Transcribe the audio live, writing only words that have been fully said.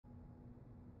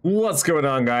What's going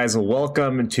on, guys?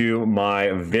 Welcome to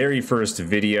my very first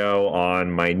video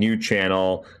on my new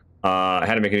channel. I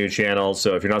had to make a new channel,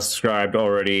 so if you're not subscribed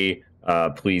already,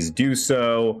 please do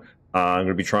so. I'm going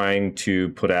to be trying to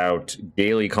put out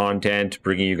daily content,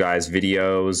 bringing you guys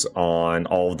videos on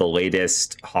all of the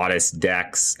latest, hottest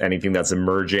decks, anything that's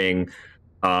emerging.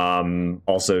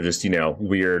 Also just,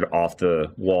 weird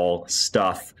off-the-wall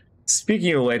stuff.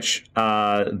 Speaking of which,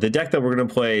 the deck that we're going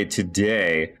to play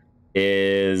today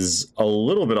is a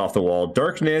little bit off the wall.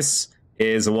 Darkness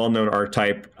is a well-known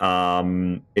archetype.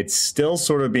 It's still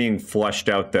sort of being fleshed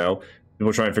out, though.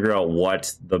 People trying to figure out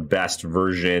what the best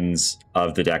versions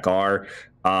of the deck are.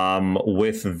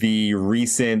 With the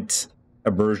recent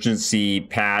emergency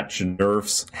patch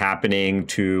nerfs happening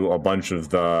to a bunch of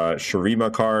the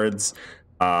Shurima cards,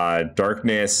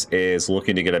 Darkness is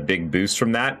looking to get a big boost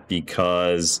from that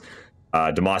because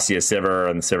Demacia Sivir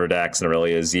and the Sivir decks and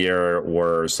Aurelia Azir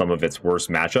were some of its worst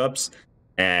matchups.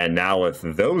 And now with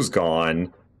those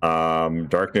gone,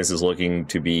 Darkness is looking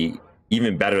to be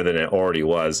even better than it already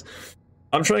was.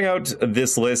 I'm trying out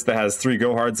this list that has 3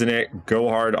 Gohards in it.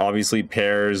 Gohard obviously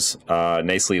pairs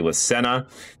nicely with Senna.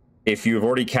 If you've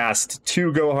already cast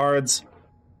 2 Gohards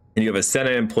and you have a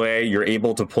Senna in play, you're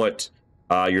able to put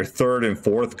your 3rd and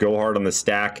 4th Gohard on the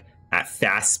stack at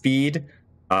fast speed.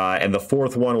 And the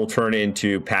 4th one will turn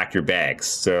into pack your bags.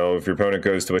 So if your opponent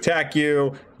goes to attack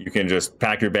you, you can just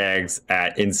pack your bags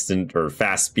at instant or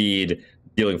fast speed,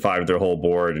 dealing 5 to their whole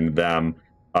board and them.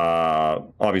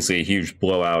 Obviously a huge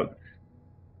blowout.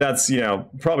 That's,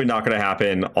 probably not going to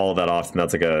happen all that often.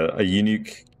 That's like a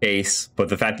unique case, but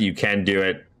the fact that you can do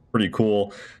it, pretty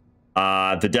cool.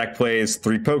 The deck plays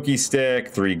 3 Pokey Stick,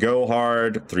 3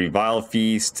 Gohard, 3 Vile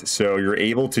Feast, so you're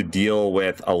able to deal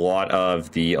with a lot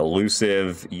of the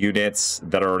elusive units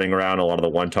that are running around, a lot of the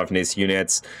 1 toughness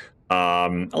units.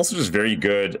 Also just very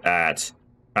good at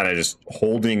kind of just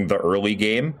holding the early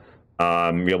game.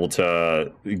 You're able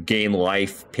to gain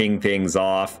life, ping things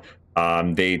off.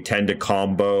 They tend to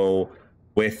combo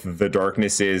with the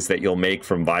darknesses that you'll make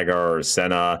from Veigar or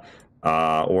Senna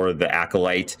or the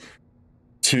Acolyte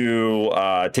to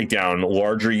take down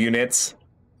larger units.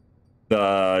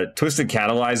 The Twisted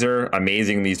Catalyzer,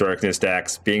 amazing in these Darkness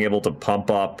decks. Being able to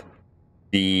pump up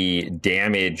the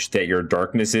damage that your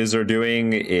Darknesses are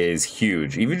doing is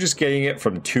huge. Even just getting it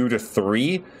from 2 to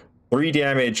 3, 3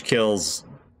 damage kills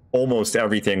almost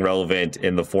everything relevant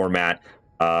in the format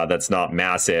that's not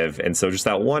massive. And so just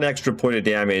that 1 extra point of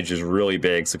damage is really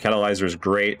big. So Catalyzer is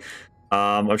great.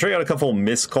 I'm trying out a couple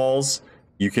miscalls.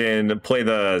 You can play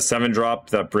the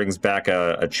 7-drop that brings back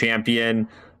a champion,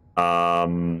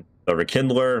 the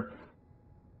Rekindler,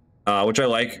 which I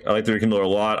like. I like the Rekindler a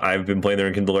lot. I've been playing the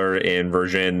Rekindler in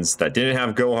versions that didn't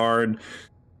have Gohard.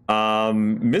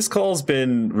 Miscall's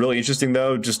been really interesting,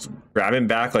 though. Just grabbing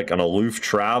back like an Aloof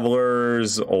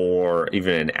Travelers or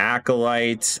even an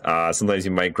Acolyte. Sometimes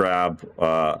you might grab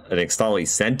an Ixtali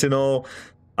Sentinel.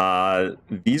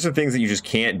 These are things that you just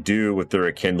can't do with the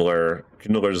Rekindler.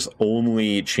 Rekindler's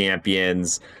only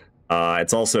champions.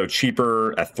 It's also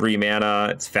cheaper at 3 mana.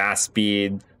 It's fast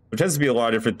speed. There tends to be a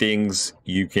lot of different things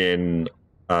you can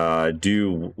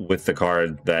do with the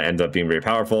card that end up being very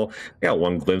powerful. I got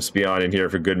 1 Glimpse Beyond in here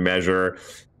for good measure.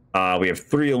 We have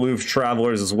 3 Aloof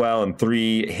Travelers as well and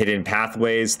 3 Hidden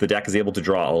Pathways. The deck is able to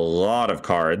draw a lot of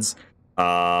cards.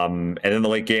 And in the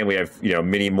late game, we have,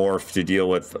 mini morph to deal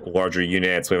with larger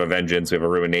units. We have a Vengeance, we have a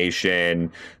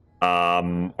Ruination.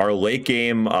 Our late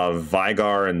game of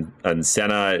Veigar and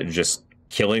Senna just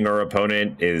killing our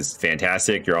opponent is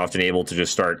fantastic. You're often able to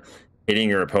just start hitting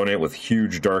your opponent with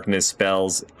huge darkness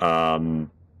spells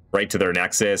right to their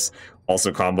Nexus.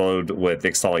 Also comboed with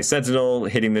Ixtali Sentinel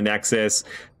hitting the Nexus.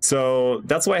 So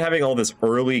that's why having all this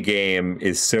early game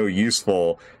is so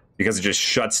useful, because it just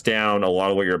shuts down a lot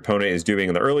of what your opponent is doing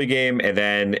in the early game. And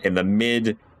then in the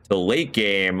mid to late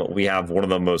game, we have one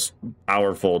of the most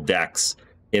powerful decks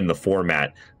in the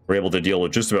format. We're able to deal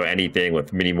with just about anything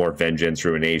with Mini Morph, Vengeance,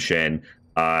 Ruination,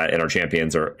 and our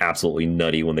champions are absolutely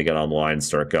nutty when they get online and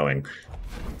start going.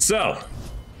 So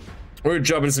we're gonna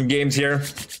jump into some games here.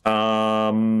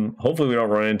 Hopefully we don't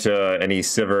run into any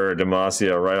Sivir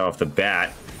Demacia right off the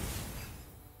bat.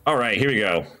 All right, here we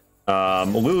go.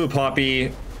 Lulu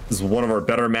Poppy is one of our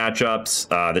better matchups.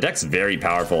 The deck's very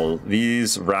powerful.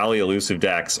 These rally elusive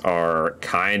decks are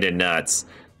kind of nuts.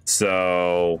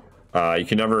 So you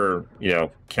can never,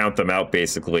 count them out,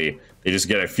 basically. They just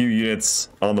get a few units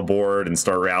on the board and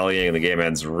start rallying, and the game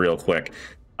ends real quick.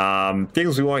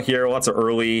 Things we want here, lots of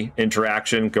early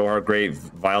interaction. Gohard, great.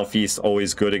 Vile Feast,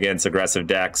 always good against aggressive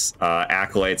decks.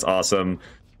 Acolyte's awesome.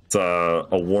 It's a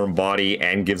warm body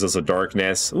and gives us a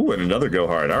darkness. Ooh, and another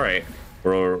Gohard. All right.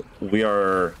 We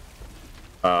are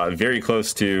very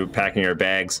close to packing our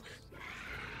bags.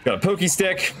 Got a pokey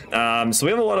stick. So we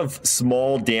have a lot of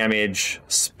small damage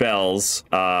spells.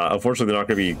 Unfortunately, they're not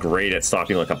going to be great at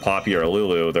stopping like a Poppy or a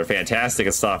Lulu. They're fantastic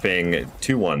at stopping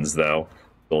 2-1s, though.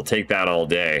 We'll take that all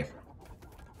day.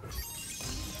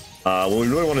 What we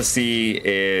really want to see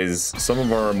is some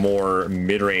of our more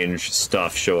mid-range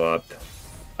stuff show up.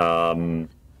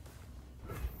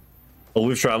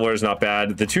 Aloof Traveler is not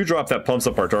bad. The 2-drop that pumps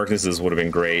up our darknesses would have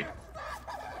been great.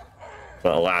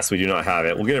 But alas, we do not have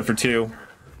it. We'll get it for 2.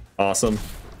 Awesome.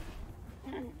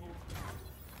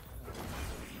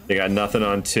 They got nothing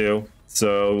on 2.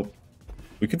 So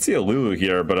we could see a Lulu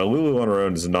here, but a Lulu on her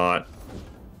own is not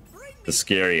the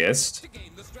scariest.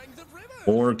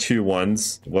 More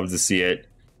 2-1s. Love to see it.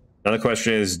 Now the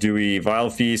question is, do we Vile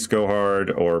Feast, Go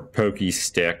Hard, or Pokey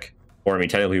Stick? Or, I mean,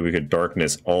 technically we could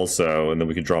Darkness also, and then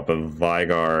we could drop a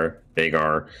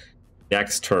Veigar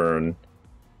next turn.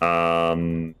 I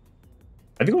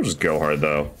think we'll just Go Hard,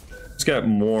 though. Just get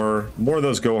more of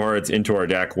those Go Hards into our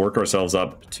deck, work ourselves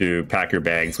up to pack your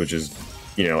bags, which is,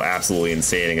 you know, absolutely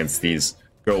insane against these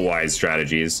Go Wise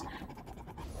strategies.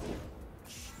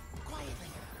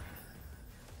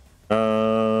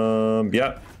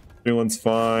 Yeah, 3-1's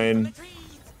fine.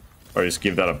 Or just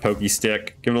give that a pokey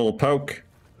stick. Give it a little poke.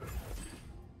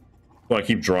 Want to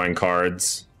keep drawing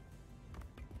cards.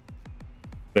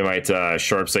 They might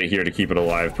Sharp Sight here to keep it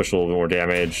alive, push a little bit more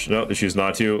damage. No, they choose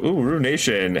not to. Ooh,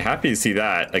 Ruination. Happy to see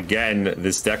that. Again,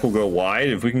 this deck will go wide.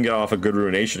 If we can get off a good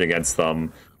Ruination against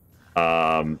them,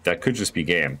 that could just be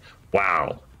game.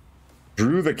 Wow.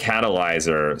 Drew the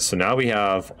Catalyzer. So now we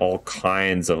have all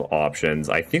kinds of options.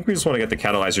 I think we just want to get the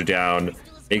Catalyzer down,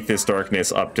 make this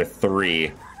darkness up to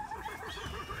 3.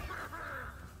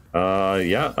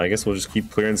 Yeah, I guess we'll just keep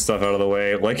clearing stuff out of the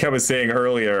way. Like I was saying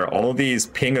earlier, all of these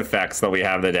ping effects that we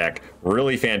have in the deck,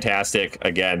 really fantastic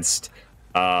against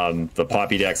the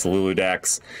Poppy decks, Lulu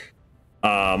decks.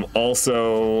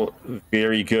 Also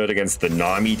very good against the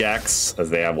Nami decks, as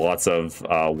they have lots of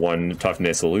 1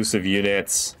 toughness elusive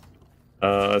units.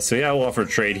 So yeah, we'll offer a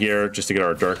trade here just to get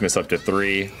our darkness up to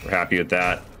 3. We're happy with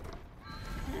that.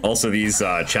 Also, these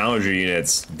challenger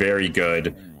units, very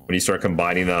good when you start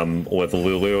combining them with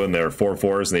Lulu and their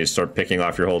 4/4s and they just start picking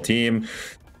off your whole team.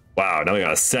 Wow, now we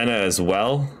got a Senna as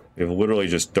well. We have literally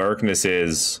just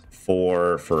darknesses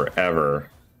for forever.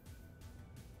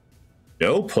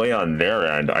 No play on their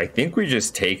end. I think we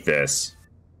just take this.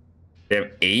 They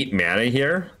have 8 mana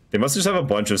here. They must just have a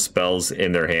bunch of spells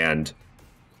in their hand.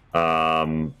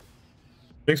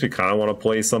 Makes me kind of want to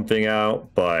play something out,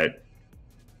 but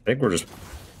I think we're just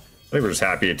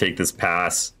happy to take this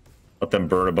pass. Let them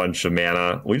burn a bunch of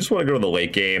mana. We just want to go to the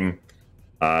late game.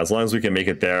 As long as we can make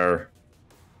it there,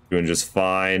 doing just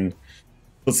fine.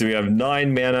 Let's see, we have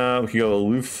 9 mana. We can go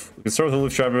Aloof. We can start with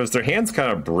Aloof Travelers. Their hand's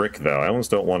kind of brick, though. I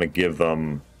almost don't want to give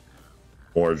them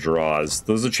more draws.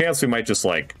 There's a chance we might just,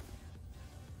 like,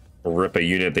 rip a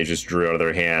unit they just drew out of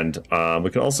their hand.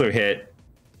 We can also hit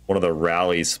one of the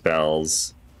rally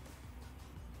spells.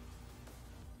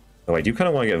 Oh, I do kind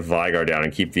of want to get Veigar down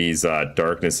and keep these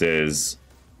darknesses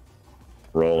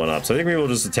rolling up. So I think we will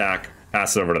just attack,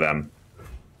 pass it over to them.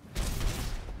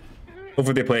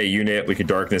 Hopefully they play a unit, we could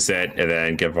darkness it, and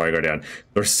then get Veigar down.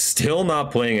 They're still not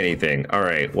playing anything. All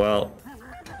right, well,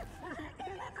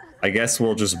 I guess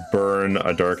we'll just burn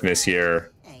a darkness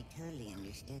here. I totally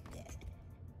understood that.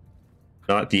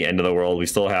 Not the end of the world. We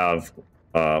still have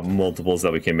multiples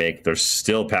that we can make. They're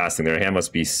still passing. Their hand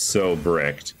must be so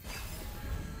bricked.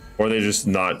 Or they're just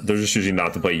choosing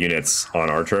not to play units on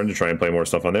our turn to try and play more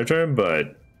stuff on their turn,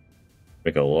 but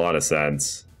make a lot of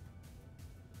sense.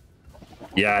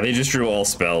 Yeah, they just drew all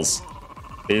spells.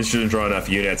 They just didn't draw enough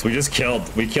units. We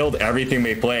killed everything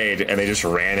they played, and they just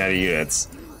ran out of units,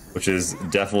 which is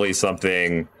definitely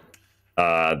something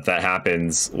that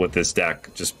happens with this deck,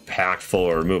 just packed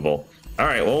full of removal. All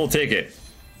right, well, we'll take it.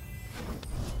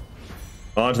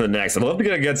 On to the next. I'd love to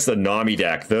get against the Nami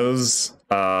deck. Those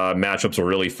matchups are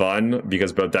really fun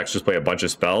because both decks just play a bunch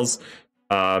of spells.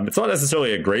 It's not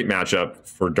necessarily a great matchup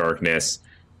for Darkness,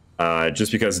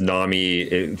 just because Nami,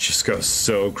 it just goes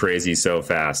so crazy so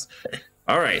fast.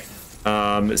 All right,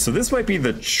 so this might be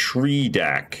the tree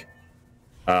deck,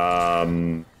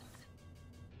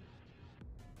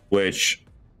 which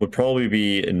would probably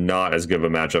be not as good of a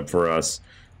matchup for us.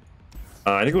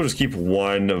 I think we'll just keep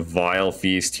one Vile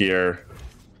Feast here.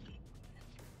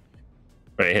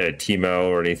 If I hit a Teemo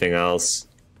or anything else.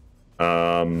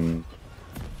 The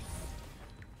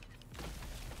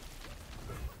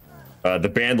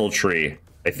Bandle Tree,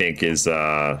 I think, is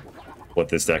what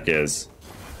this deck is.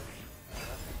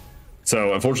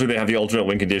 So unfortunately, they have the alternate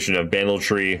win condition of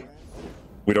Bandletree.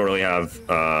 We don't really have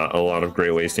a lot of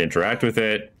great ways to interact with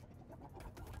it.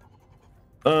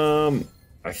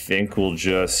 I think we'll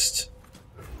just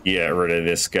get rid of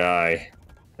this guy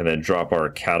and then drop our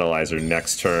catalyzer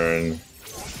next turn.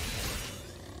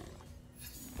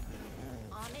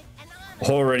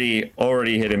 Already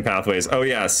hidden pathways. Oh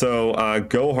yeah, so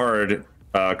Go Hard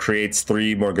creates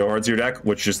 3 more Go Hards in your deck,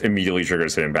 which just immediately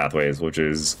triggers hidden pathways, which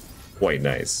is quite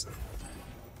nice.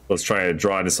 Let's try to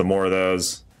draw into some more of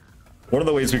those. One of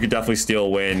the ways we could definitely steal a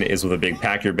win is with a big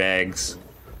pack your bags.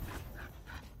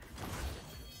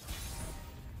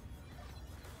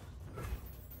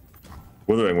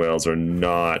 Withering Whales are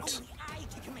not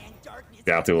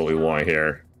exactly what we want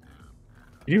here.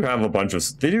 They do have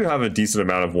a decent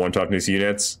amount of one toughness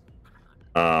units.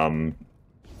 We'd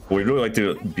really like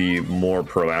to be more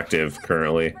proactive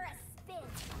currently.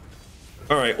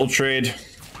 All right, we'll trade.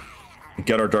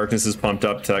 Get our darknesses pumped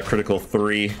up to that critical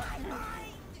 3.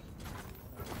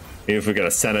 Maybe if we get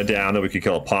a Senna down, then we could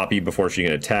kill a Poppy before she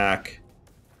can attack.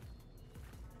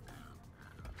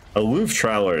 Aloof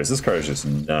Travelers. This card is just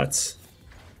nuts.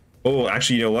 Oh,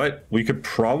 actually, you know what? We could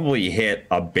probably hit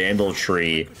a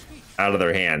Bandletree out of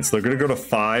their hands. They're going to go to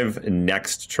 5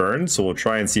 next turn, so we'll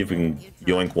try and see if we can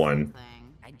yoink one.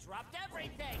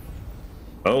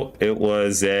 Oh, it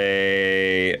was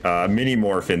a mini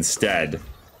morph instead.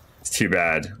 It's too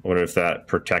bad. I wonder if that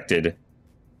protected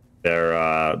their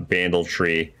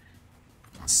Bandletree.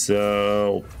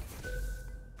 So,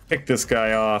 pick this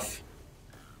guy off.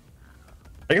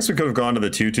 I guess we could have gone to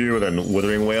the 2/2 and then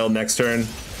Withering Whale next turn.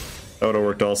 That would have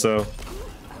worked also.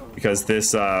 Because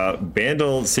this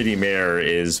Bandle City Mayor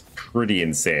is pretty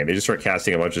insane. They just start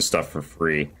casting a bunch of stuff for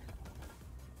free.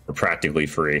 Or practically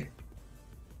free.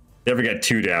 They ever get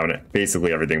 2 down,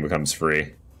 basically everything becomes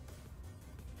free.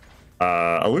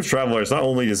 Aloof Travelers, not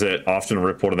only does it often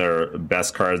rip one of their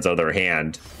best cards out of their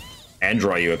hand and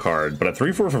draw you a card, but a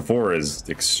 3/4 for 4 is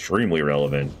extremely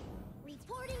relevant.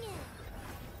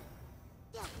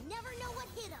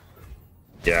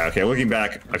 Yeah, okay, looking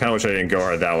back, I kind of wish I didn't go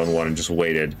hard that one and just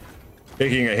waited.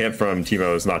 Taking a hit from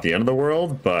Teemo is not the end of the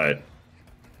world, but...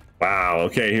 Wow,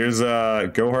 okay, here's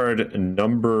Go Hard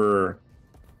number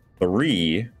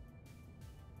 3.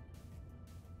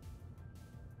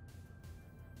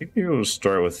 I think maybe we'll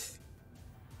start with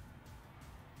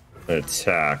an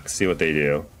attack, see what they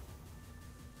do.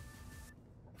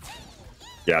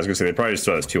 Yeah, I was gonna say, they probably just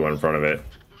throw this 2-1 in front of it.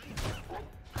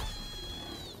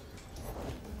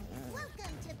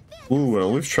 Ooh, and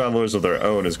Aloof Travelers of their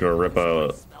own is going to rip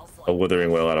a Withering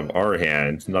Whale out of our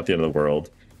hand. Not the end of the world.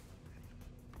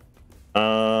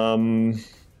 Now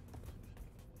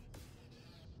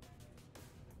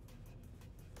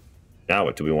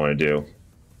what do we want to do?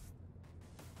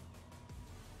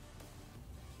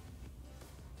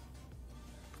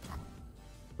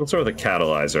 We'll start with a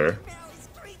Catalyzer.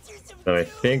 And I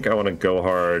think I want to go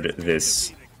hard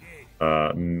this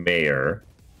Mayor.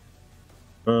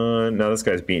 No, this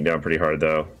guy's beaten down pretty hard,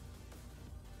 though.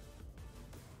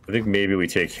 I think maybe we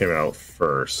take him out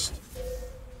first.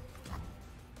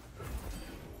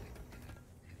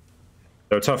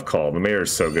 No, tough call. The Mayor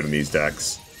is so good in these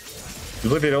decks. It's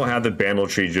like they don't have the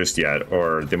Bandletree just yet,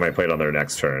 or they might play it on their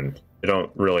next turn. They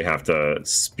don't really have to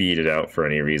speed it out for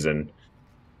any reason.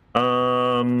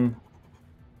 I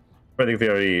think they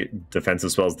have any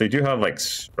defensive spells. They do have, like,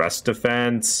 Stress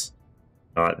Defense.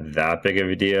 Not that big of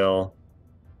a deal.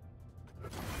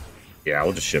 Yeah,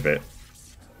 we'll just ship it.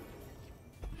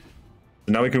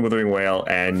 So now we can Withering Whale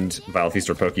and Vile Feast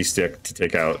or Pokestick to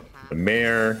take out the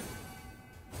Mayor.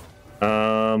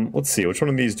 Let's see, which one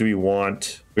of these do we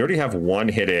want? We already have one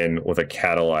hidden with a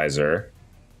Catalyzer. I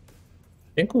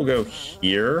think we'll go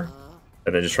here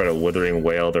and then just try to Withering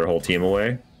Whale their whole team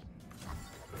away.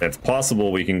 And it's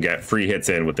possible we can get free hits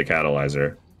in with the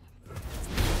Catalyzer.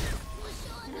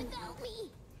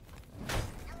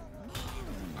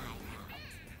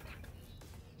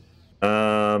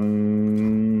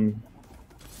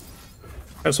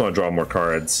 I just want to draw more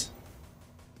cards.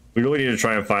 We really need to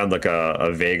try and find like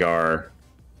a Veigar.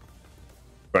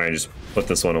 Try and just put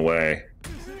this one away.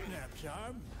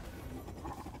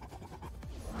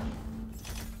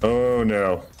 Oh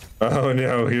no. Oh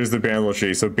no, here's the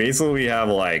Bandletree. So basically we have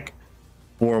like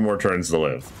 4 more turns to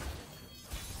live.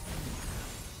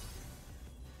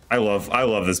 I love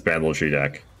this Bandletree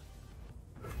deck.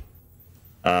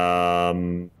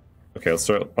 Okay, let's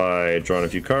start by drawing a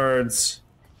few cards.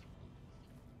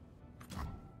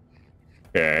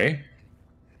 Okay.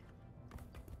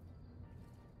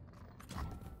 I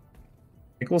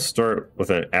think we'll start with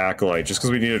an Acolyte just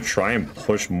because we need to try and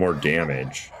push more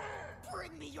damage.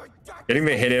 Bring me your dark Getting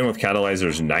the hit in with Catalyzer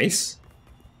is nice,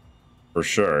 for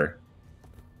sure,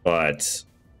 but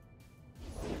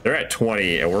they're at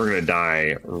 20 and we're gonna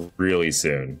die really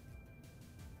soon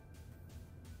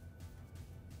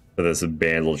to this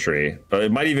banditry. But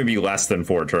it might even be less than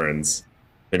 4 turns,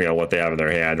 depending on what they have in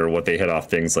their hand or what they hit off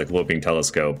things like Loping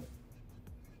Telescope.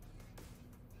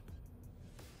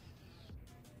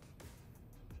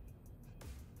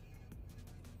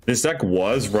 This deck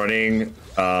was running,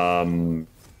 I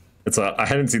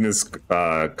hadn't seen this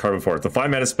card before. It's a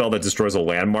 5-mana spell that destroys a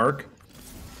landmark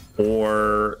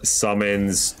or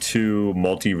summons 2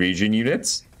 multi-region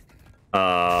units.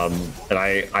 And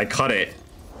I cut it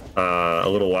a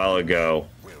little while ago.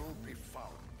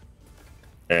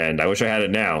 And I wish I had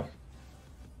it now.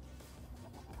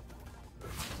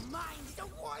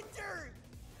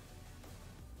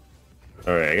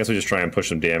 Alright, I guess we just try and push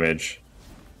some damage.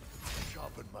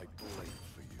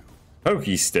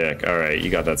 Pokey stick. Alright, you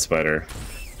got that, spider.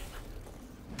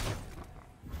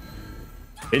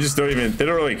 They just don't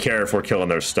really care if we're killing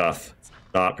their stuff. It's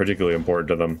not particularly important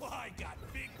to them.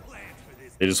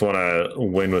 They just want to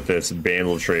win with this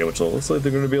banditry, which looks like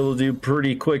they're going to be able to do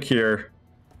pretty quick here.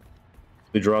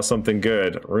 They draw something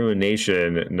good.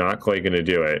 Ruination, not quite going to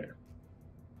do it.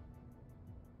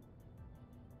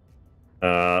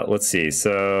 Let's see.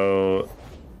 So,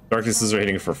 Darknesses are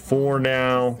hitting for 4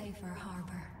 now.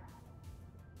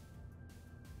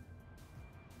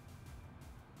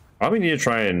 Probably need to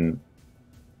try and...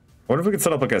 I wonder if we could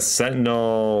set up like a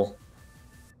Sentinel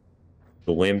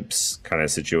Glimpse kind of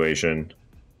situation.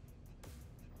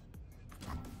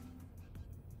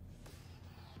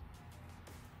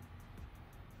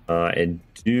 And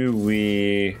do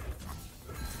we...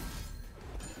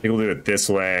 I think we'll do it this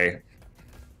way.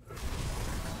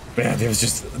 Man, there's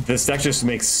just... This deck just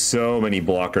makes so many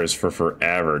blockers for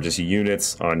forever. Just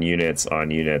units on units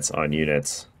on units on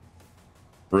units.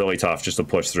 Really tough just to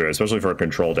push through, especially for a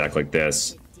control deck like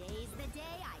this.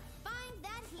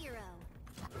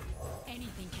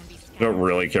 I don't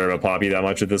really care about Poppy that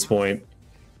much at this point.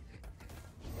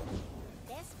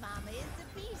 This mama is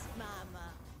the beast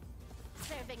mama.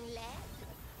 Serving lead.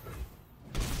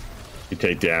 You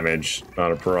take damage,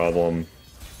 not a problem.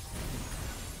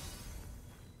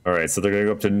 Alright, so they're gonna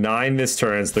go up to 9 this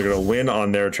turn, so they're gonna win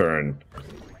on their turn.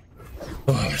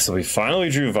 So we finally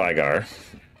drew Veigar.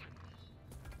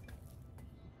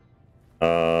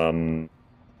 So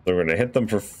we're gonna hit them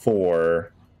for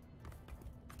 4.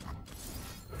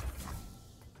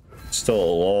 Still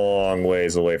a long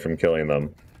ways away from killing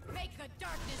them.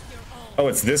 Oh,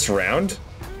 it's this round?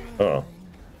 Oh,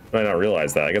 I did not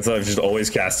realize that. I guess I've just always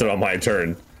cast it on my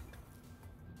turn.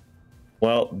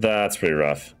 Well, that's pretty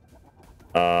rough.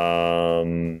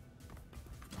 Yeah,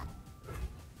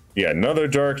 another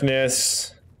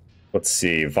darkness. Let's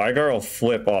see. Veigar will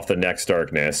flip off the next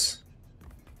darkness.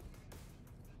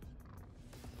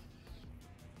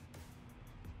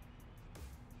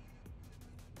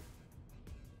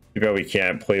 Too bad we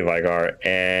can't play Veigar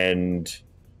and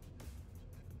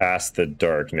pass the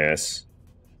darkness.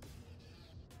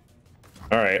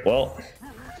 Alright, well.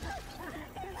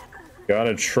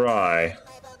 Gotta try.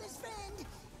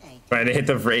 Trying to hit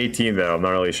them for 18 though. I'm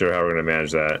not really sure how we're gonna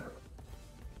manage that.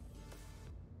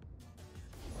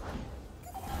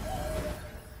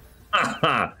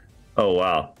 Oh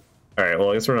wow. Alright,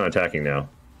 well I guess we're not attacking now.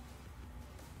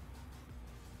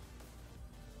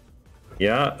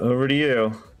 Yeah, over to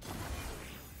you.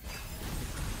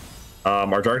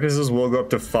 Our darknesses will go up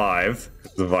to 5.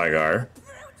 The Veigar.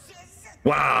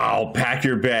 Wow, pack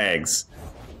your bags.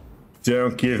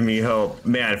 Don't give me hope.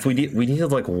 Man, if we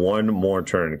needed like 1 more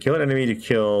turn. Kill an enemy to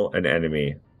kill an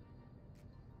enemy.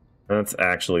 That's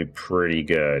actually pretty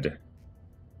good.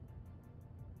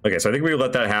 Okay, so I think we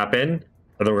let that happen.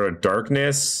 And then we're gonna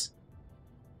darkness.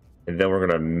 And then we're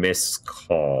gonna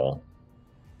miscall.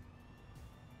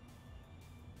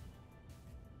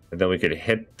 And then we could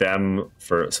hit them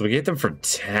for... So we could hit them for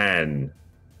 10.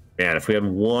 Man, if we had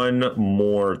 1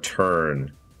 more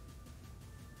turn.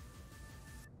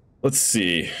 Let's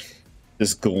see.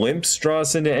 Does Glimpse draw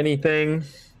us into anything?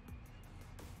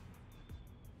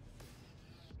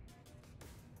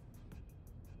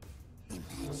 Imagine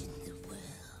the world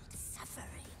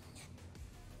suffering.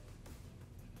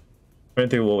 I'm trying to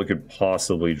think of what we could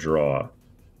possibly draw.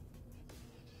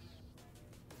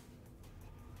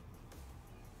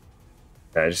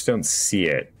 I just don't see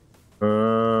it.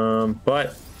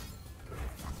 But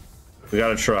we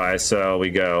gotta try, so we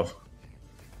go.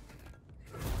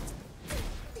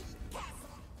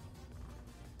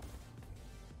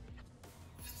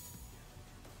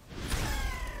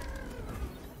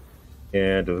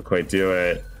 Yeah, doesn't quite do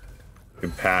it. You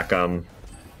can pack them.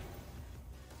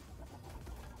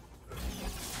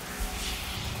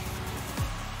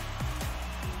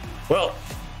 Well,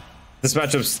 this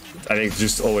matchup's, I think,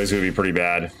 just always going to be pretty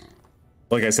bad.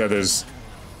 Like I said,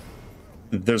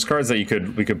 there's cards that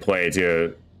we could play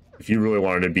to, if you really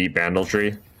wanted to beat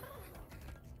Bandletree.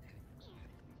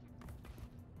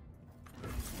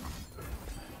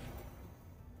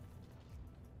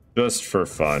 Just for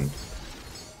fun.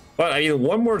 But I mean,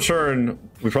 one more turn,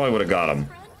 we probably would have got him.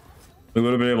 We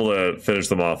would have been able to finish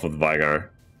them off with Veigar.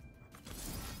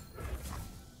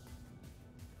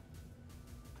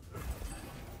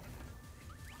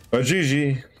 Oh,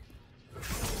 GG.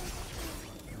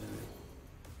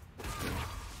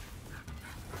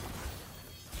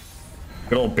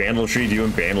 Good old Bandletree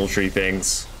doing Bandletree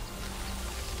things.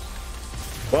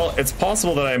 Well, it's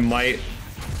possible that I might...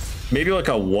 Maybe like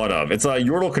a one-of. It's a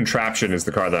Yordle Contraption is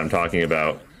the card that I'm talking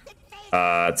about.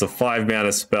 It's a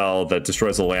 5-mana spell that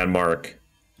destroys a landmark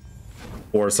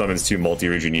or summons 2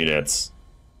 multi-region units.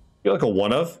 I feel like a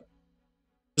one-of.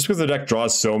 Just because the deck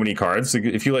draws so many cards. So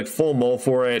if you like full mull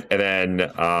for it and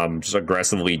then just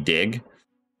aggressively dig.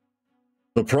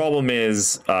 The problem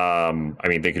is, I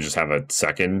mean, they could just have a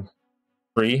second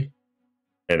tree.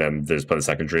 And then they just put a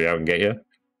second tree out and get you.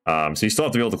 So you still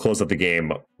have to be able to close up the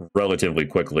game relatively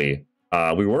quickly.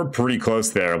 We were pretty close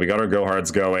there. We got our go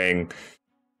hards going.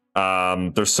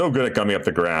 They're so good at gumming up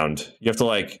the ground. You have to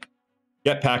like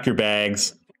pack your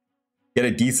bags, get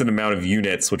a decent amount of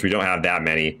units, which we don't have that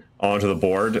many, onto the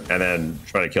board, and then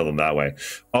try to kill them that way.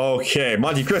 Okay,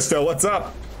 Monte Cristo, what's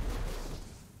up?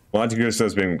 Monte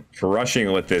Cristo's been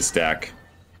crushing with this deck.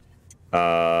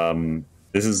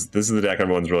 This is the deck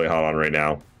everyone's really hot on right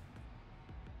now.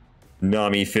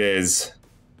 Nami Fizz.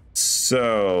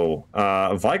 So,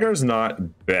 Veigar's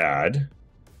not bad.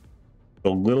 A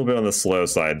little bit on the slow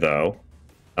side, though.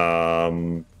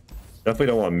 Definitely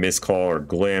don't want Miscall or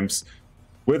Glimpse.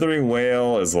 Withering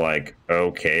Whale is, like,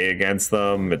 okay against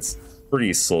them. It's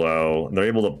pretty slow. They're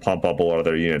able to pump up a lot of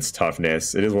their units'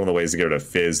 toughness. It is one of the ways to get rid of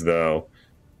Fizz, though.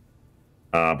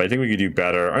 But I think we could do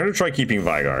better. I'm going to try keeping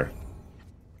Veigar.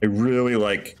 I really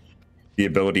like the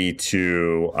ability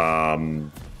to...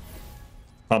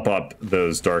 pump up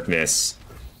those darkness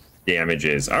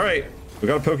damages. All right, we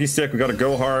got a Pokey Stick. We got to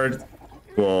go hard.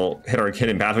 We'll hit our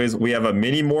hidden pathways. We have a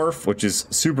mini morph, which is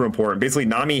super important. Basically,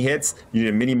 Nami hits, you need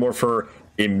a mini morph her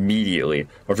immediately.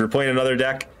 Or if you're playing another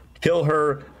deck, kill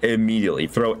her immediately.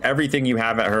 Throw everything you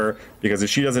have at her, because if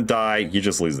she doesn't die, you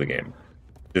just lose the game.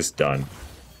 Just done.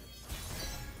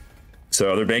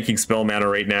 So they're banking spell mana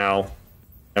right now.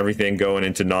 Everything going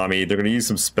into Nami. They're going to use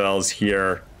some spells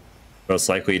here. Most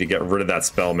likely to get rid of that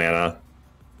spell mana.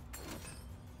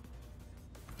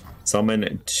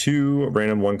 Summon 2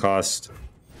 random 1-cost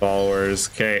followers.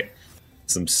 Okay.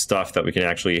 Some stuff that we can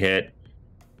actually hit.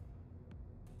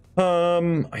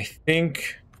 I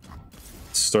think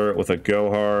start with a go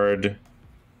hard.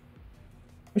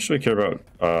 What should we care about?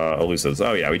 Elusives.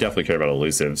 Oh yeah, we definitely care about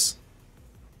elusives.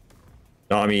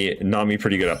 Nami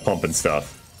pretty good at pumping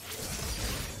stuff.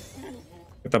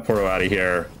 Get that portal out of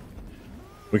here.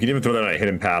 We can even throw that on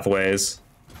hidden pathways.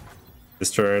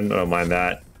 This turn, I don't mind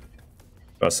that.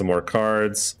 Got some more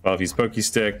cards. Buffy's Pokey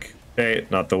Stick. Okay,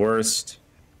 not the worst.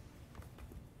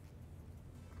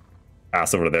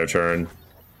 Pass over to their turn.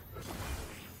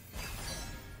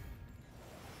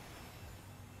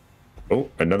 Oh,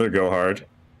 another go hard.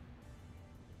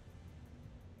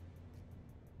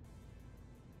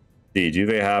 Do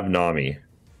they have Nami?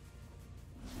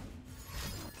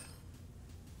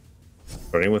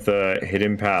 Starting with the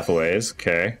hidden pathways,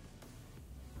 okay.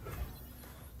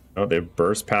 Oh, they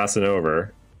burst passing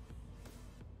over.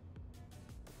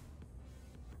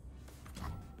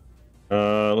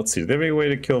 Let's see. Do they have any way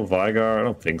to kill Veigar? I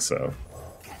don't think so.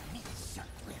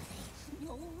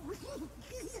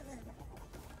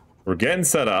 We're getting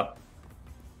set up.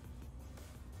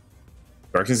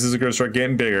 Darkness is going to start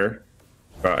getting bigger.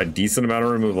 A decent amount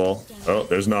of removal. Oh,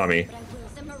 there's Nami.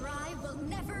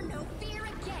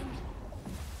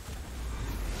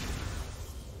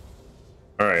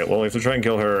 Alright, well, we have to try and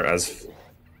kill her as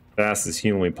fast as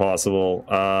humanly possible.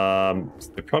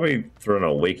 They probably throw in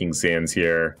a Waking Sands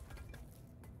here.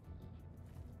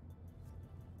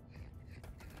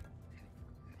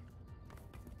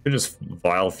 Could just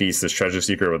Vile Feast this Treasure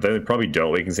Seeker, but they probably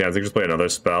don't Waking Sands. They just play another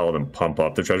spell and then pump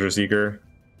up the Treasure Seeker.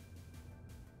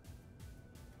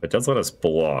 It does let us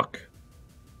block.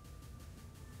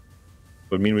 It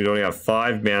would mean we'd only have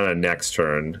 5 mana next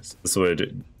turn. So this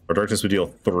would... Our Darkness would deal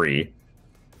 3.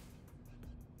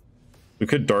 We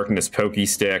could Darkness Pokey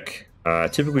Stick.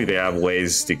 Typically they have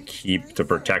ways to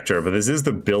protect her, but this is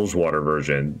the Bilgewater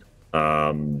version.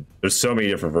 There's so many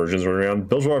different versions running around.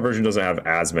 Bilgewater version doesn't have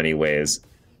as many ways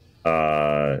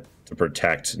to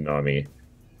protect Nami.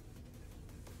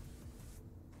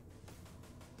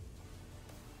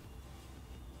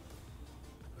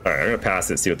 gonna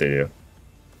pass it, see what they do.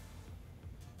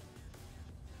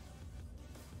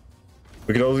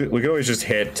 We could always just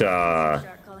hit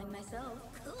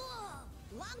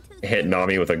hit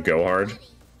Nami with a go hard.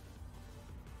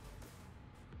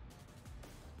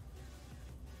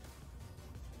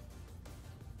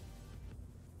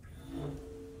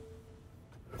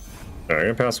 Alright,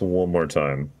 I'm gonna pass one more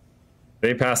time.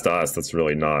 They passed us, that's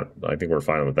really not, I think we're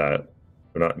fine with that.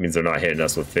 Means they're not hitting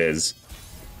us with Fizz.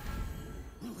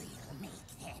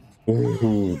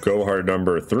 Ooh, go hard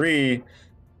number 3.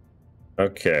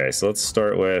 Okay, so let's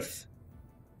start with...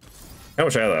 How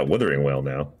much I have that Withering Wail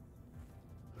now?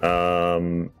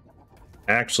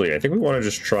 Actually, I think we want to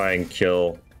just try and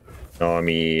kill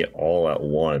Nami all at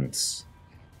once.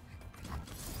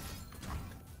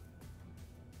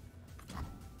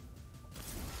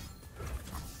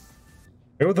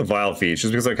 Maybe with the Vile Feast,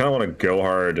 just because I kind of want to go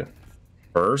hard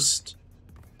first.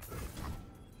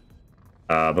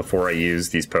 Before I use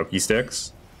these Pokey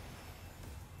Sticks.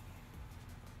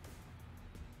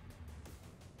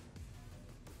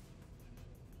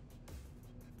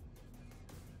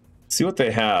 See what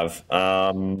they have.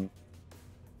 I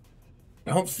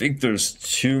don't think there's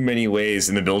too many ways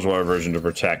in the Bilgewater version to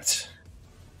protect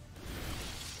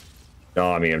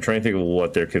Nami. I'm trying to think of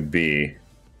what there could be.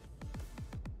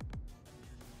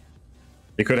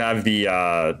 They could have the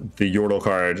Yordle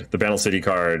card, the Battle City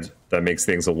card that makes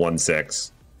things a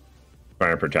 1/6.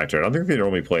 Trying to protect her. I don't think they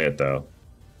normally play it though.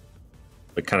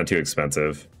 Like kind of too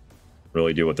expensive.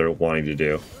 Really do what they're wanting to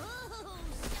do.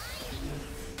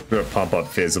 We're gonna pump up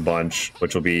Fizz a bunch,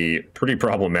 which will be pretty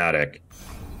problematic.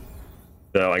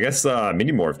 So I guess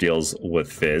Mini Morph deals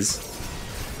with Fizz.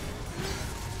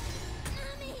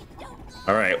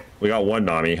 Alright, we got one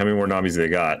Nami. How many more Namis do they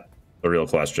got? The real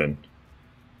question.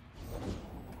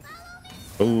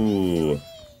 Ooh.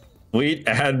 Fleet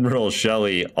Admiral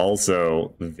Shelley,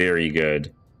 also very good.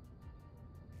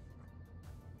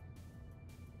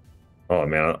 Oh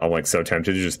man, I'm like so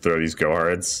tempted to just throw these go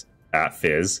hards at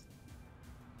Fizz.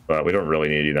 But we don't really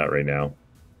need to do that right now.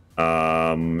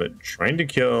 Trying to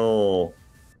kill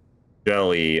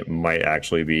Shelley might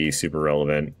actually be super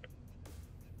relevant.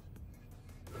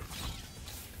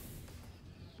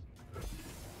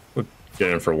 We'll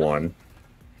get in for one.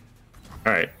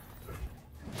 Alright.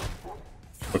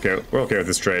 Okay, we're okay with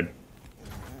this trade.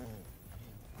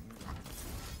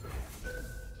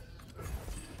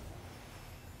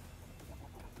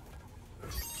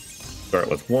 Start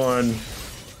with one.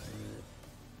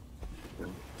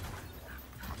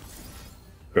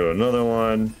 Go to another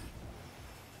one.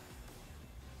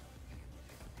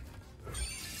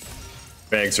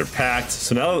 Bags are packed.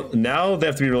 So now they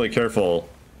have to be really careful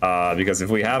because if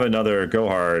we have another go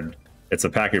hard, it's a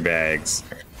pack your bags.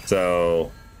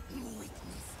 So,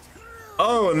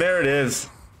 oh, and there it is.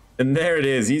 And there it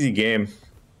is. Easy game.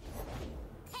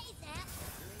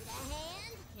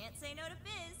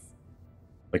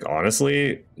 Like,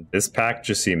 honestly, this pack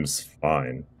just seems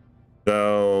fine.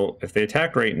 So, if they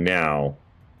attack right now,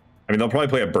 I mean, they'll probably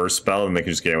play a burst spell and they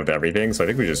can just get in with everything. So I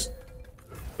think we'll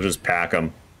just pack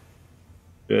them.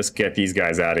 Just get these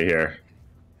guys out of here.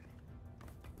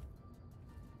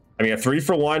 I mean, a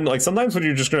 3-for-1, like sometimes when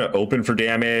you're just going to open for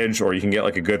damage, or you can get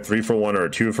like a good 3-for-1 or a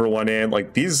 2-for-1 in,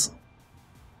 like these,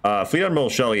 Fleet Admiral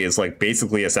Shelley is like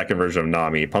basically a second version of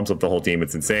Nami. It pumps up the whole team.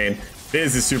 It's insane.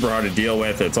 Fizz is super hard to deal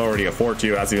with. It's already a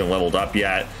 4-2, hasn't even leveled up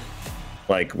yet.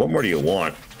 Like, what more do you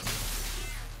want?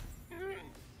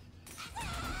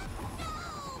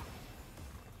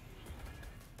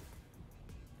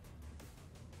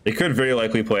 They could very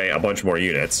likely play a bunch more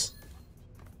units.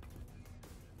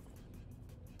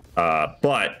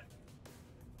 But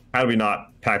had we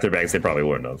not packed their bags, they probably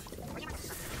wouldn't have.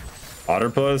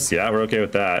 Otterpuss? Yeah, we're okay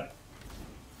with that.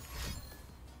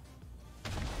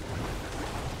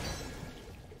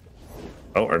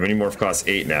 Oh, our mini morph costs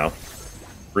 8 now.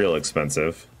 Real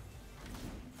expensive.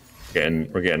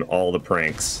 We're getting all the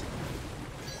pranks.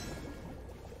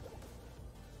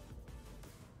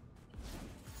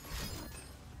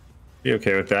 Be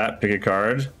okay with that. Pick a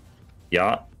card.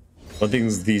 Yeah. One thing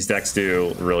these decks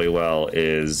do really well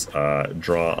is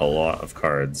draw a lot of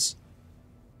cards.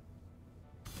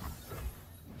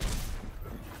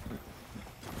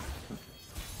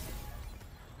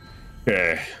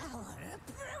 Okay.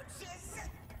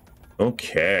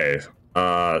 Okay.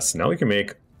 So now we can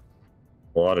make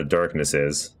a lot of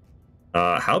darknesses.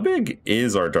 How big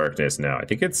is our darkness now? I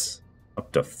think it's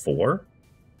up to 4.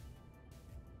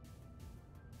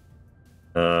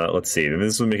 Let's see.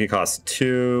 This would make it cost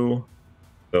 2.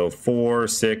 So 4,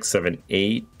 6, 7,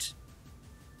 8.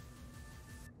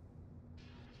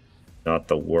 Not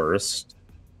the worst.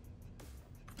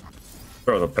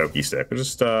 Throw the pokey stick. We'll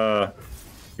just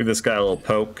give this guy a little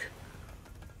poke.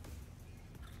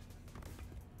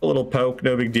 A little poke,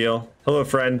 no big deal. Hello,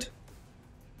 friend.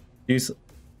 He's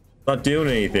not doing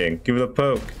anything. Give it a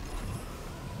poke.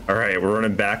 All right, we're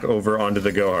running back over onto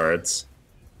the Gohards.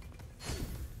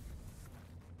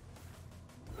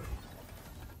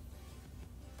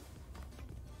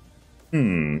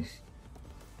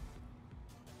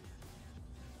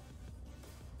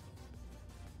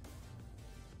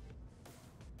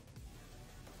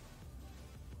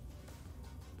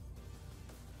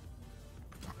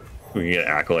 We can get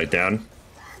Acolyte down.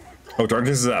 Oh,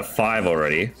 Darkness is at 5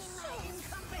 already.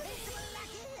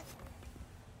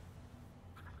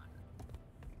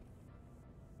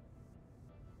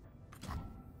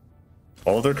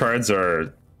 All of their cards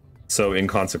are so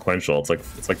inconsequential. It's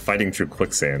like fighting through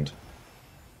quicksand.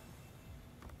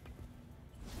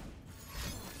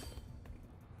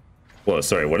 Whoa,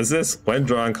 sorry, what is this? When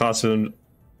drawing costume,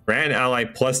 Grand Ally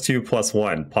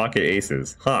 +2/+1, pocket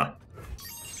aces. Huh.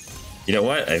 You know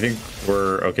what? I think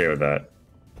we're okay with that.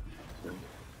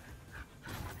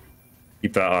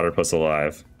 Keep that Otterpuss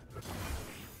alive.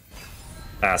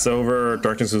 Pass over.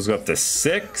 Darkness goes up to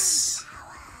 6.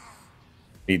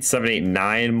 Need 7, 8,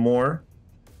 9 more.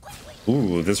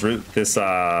 Ooh, this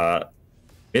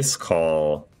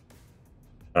miscall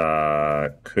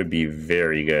could be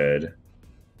very good.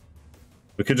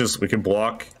 We could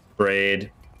block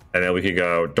Braid, and then we could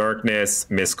go Darkness,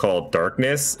 miscall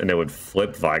Darkness, and it would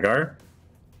flip Veigar.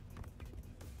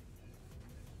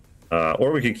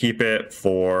 Or we could keep it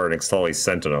for an Extali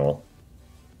Sentinel.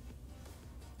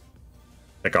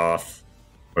 Pick off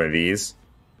one of these.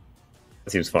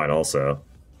 That seems fine also.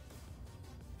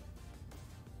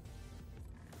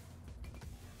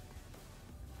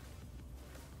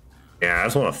 Yeah, I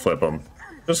just want to flip them.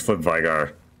 Just flip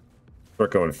Veigar.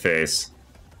 Start going face.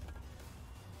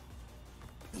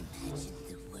 Imagine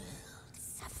the world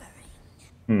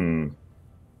suffering.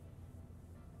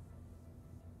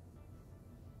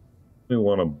 We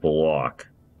want to block.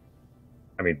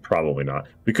 I mean, probably not.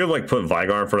 We could like put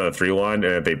Veigar in front of the 3/1, and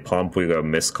if they pump, we go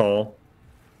miscall.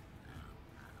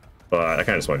 But I kind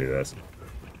of just want to do this.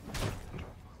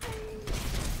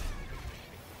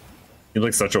 It's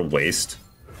like such a waste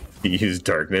to use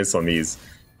Darkness on these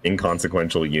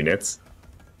inconsequential units.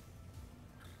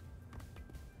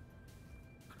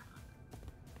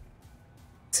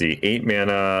 Let's see, 8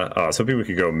 mana. Oh, so maybe we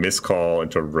could go miscall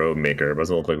into Robe Maker, but it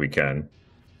doesn't look like we can.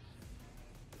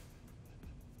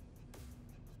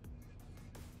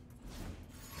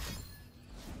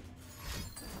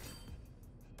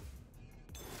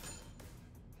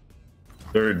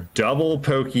 They're double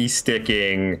pokey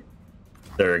sticking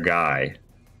their guy,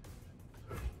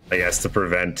 I guess, to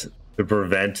prevent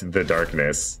the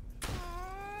Darkness.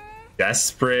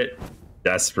 Desperate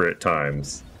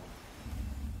times.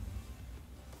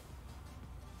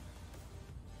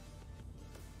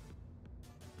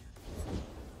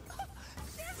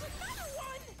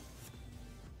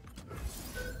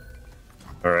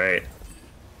 All right. I'm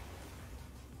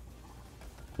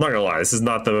not gonna lie, this is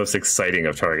not the most exciting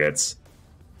of targets.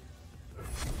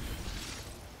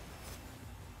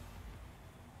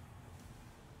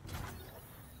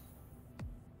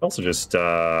 Also just do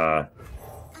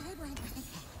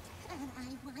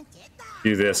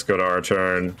this, go to our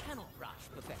turn.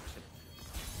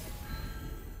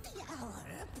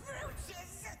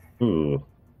 Ooh,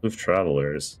 Blue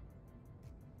Travelers.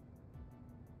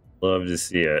 Love to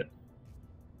see it.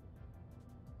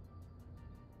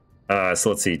 So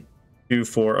let's see. 2,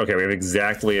 4. Okay, we have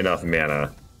exactly enough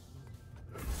mana.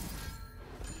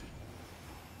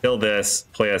 Kill this,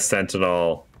 play a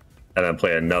Sentinel, and then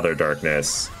play another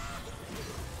Darkness.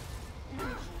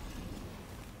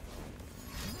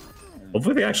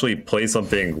 Hopefully they actually play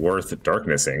something worth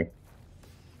Darknessing.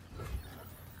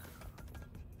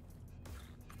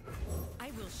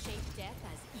 I will shape death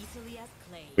as easily as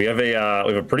clay. We have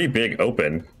a pretty big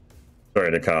open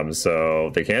starting to come, so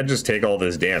they can't just take all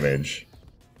this damage.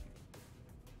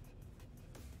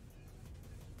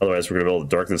 Otherwise, we're gonna be able to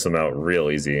Darkness them out real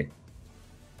easy.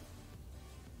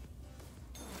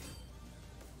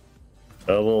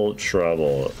 Double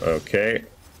trouble. Okay.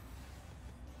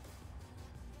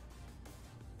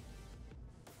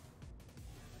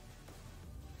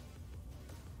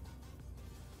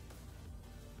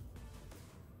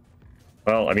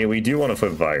 Well, I mean, we do want to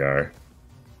flip Veigar.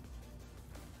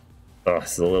 Oh,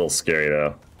 this is a little scary,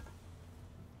 though.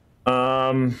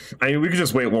 I mean, we could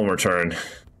just wait one more turn.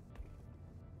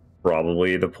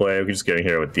 Probably the play. We could just get in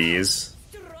here with these.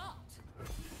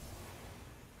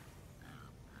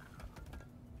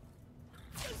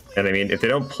 And I mean, if they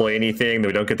don't play anything, then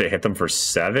we don't get to hit them for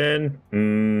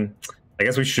 7. I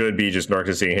guess we should be just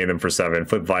Narcising hitting them for 7.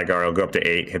 Flip Veigar, I'll go up to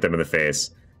 8, hit them in the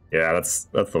face. Yeah, that's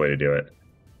the way to do it.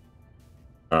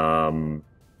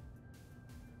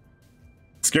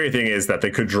 Scary thing is that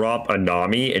they could drop a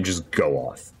Nami and just go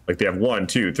off. Like they have 1,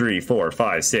 2, 3, 4,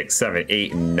 5, 6, 7,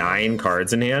 8, 9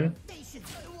 cards in hand.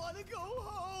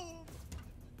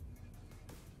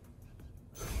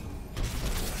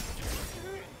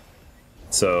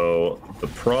 So the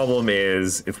problem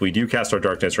is if we do cast our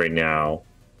darkness right now.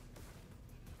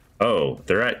 Oh,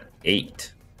 they're at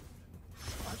 8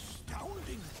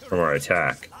 from our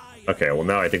attack. Okay, well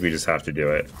now I think we just have to do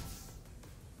it.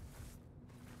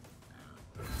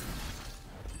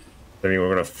 I mean, we're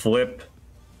gonna flip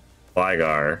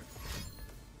Veigar.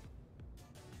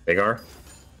 Veigar?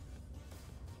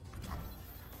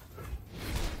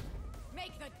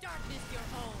 Make the darkness your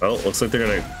own. Oh, looks like they're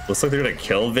gonna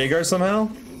kill Veigar somehow.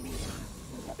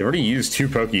 They've already used 2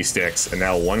 Pokey Sticks and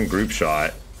now 1 group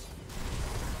shot.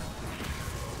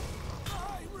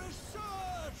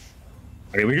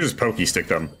 I mean, we could just Pokey Stick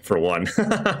them for 1.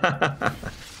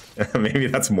 Maybe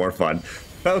that's more fun.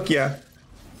 Poke ya.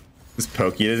 Just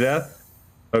poke you to death.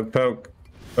 Poke, poke.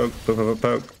 Poke, poke, poke,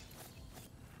 poke.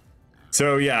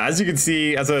 So yeah, as you can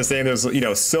see, as I was saying, there's, you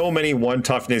know, so many 1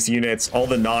 toughness units, all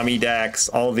the Nami decks,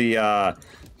 all the yeah,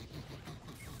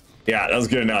 that was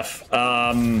good enough.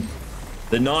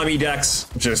 The Nami decks,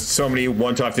 just so many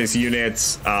 1 toughness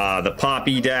units, the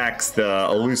Poppy decks, the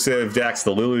elusive decks,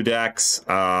 the Lulu decks,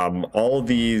 all of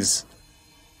these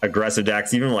aggressive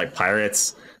decks, even like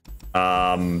pirates, they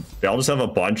all just have a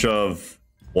bunch of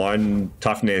 1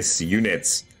 toughness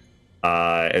units.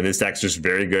 And this deck's just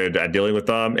very good at dealing with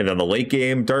them. And then the late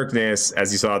game darkness,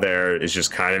 as you saw there, is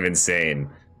just kind of insane.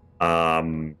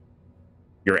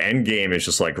 Your end game is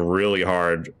just like really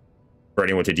hard for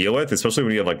anyone to deal with, especially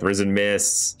when you have like risen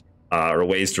mists or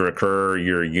ways to recur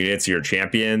your units, your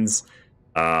champions.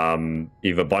 You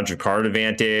have a bunch of card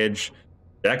advantage.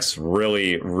 Deck's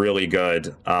really, really good.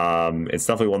 It's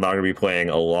definitely one that I'm going to be playing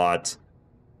a lot.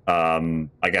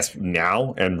 I guess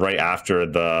now and right after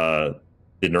the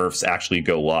nerfs actually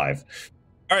go live.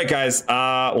 All right, guys.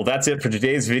 Well, that's it for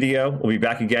today's video. We'll be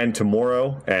back again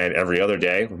tomorrow and every other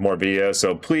day with more videos.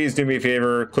 So please do me a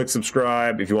favor, click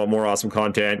subscribe. If you want more awesome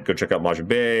content, go check out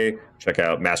MajiinBae, check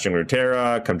out Mastering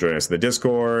Runeterra, come join us in the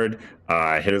Discord,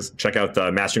 check out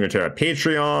the Mastering Runeterra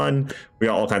Patreon. We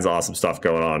got all kinds of awesome stuff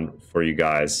going on for you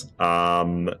guys.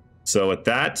 So with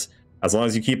that, as long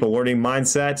as you keep a learning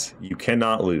mindset, you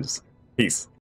cannot lose. Peace.